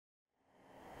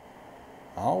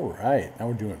All right, now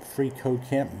we're doing free code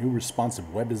camp, new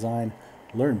responsive web design,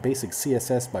 learn basic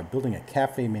CSS by building a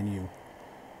cafe menu,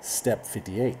 step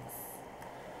 58.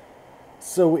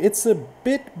 So it's a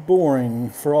bit boring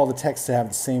for all the text to have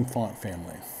the same font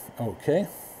family. Okay.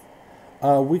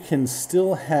 We can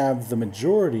still have the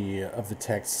majority of the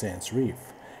text sans serif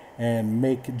and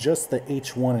make just the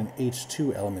H1 and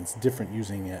H2 elements different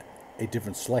using a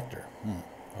different selector.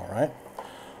 All right.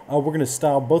 We're going to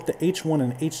style both the H1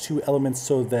 and H2 elements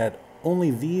so that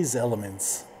only these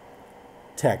elements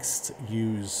text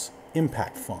use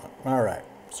impact font. All right.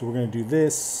 So we're going to do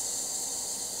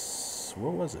this.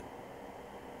 Where was it?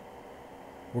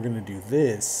 We're going to do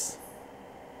this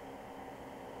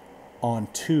on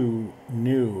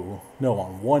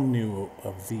one new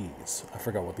of these. I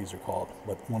forgot what these are called,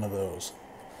 but one of those.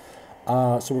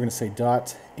 So we're going to say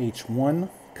dot H1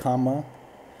 comma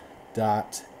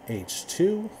dot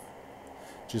H2,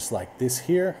 just like this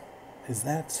here. Is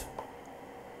that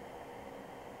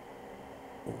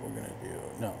what we're going to do?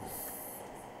 No.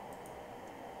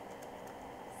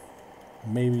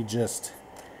 Maybe just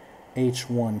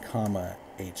H1 comma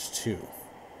H2.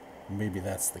 Maybe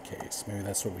that's the case. Maybe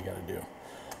that's what we got to do.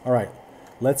 All right,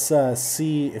 let's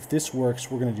see if this works.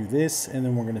 We're going to do this, and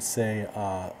then we're going to say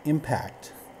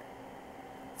impact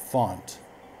font,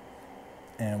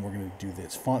 and we're going to do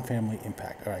this font family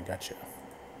impact. All right, gotcha.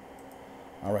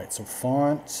 All right, so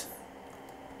font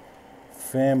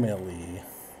family.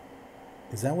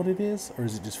 Is that what it is, or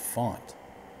is it just font?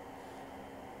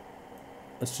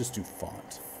 Let's just do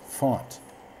font. Font.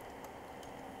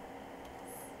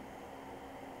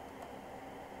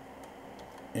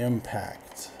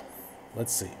 Impact.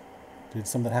 Let's see. Did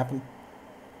something happen?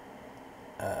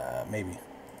 Maybe.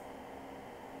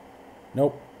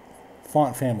 Nope.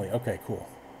 Font family. Okay, cool.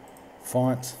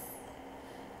 Font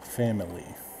family.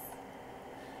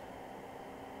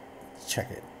 Check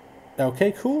it.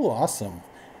 Okay, cool. Awesome.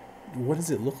 What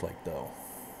does it look like, though?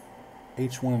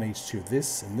 H1 and H2.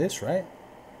 This and this, right?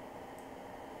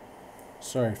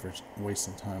 Sorry for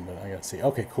wasting time, but I gotta see.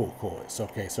 Okay, cool, cool. It's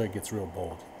okay, so it gets real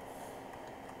bold.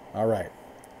 All right,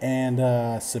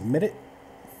 and submit it.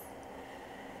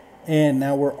 And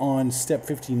now we're on step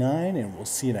 59, and we'll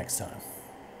see you next time.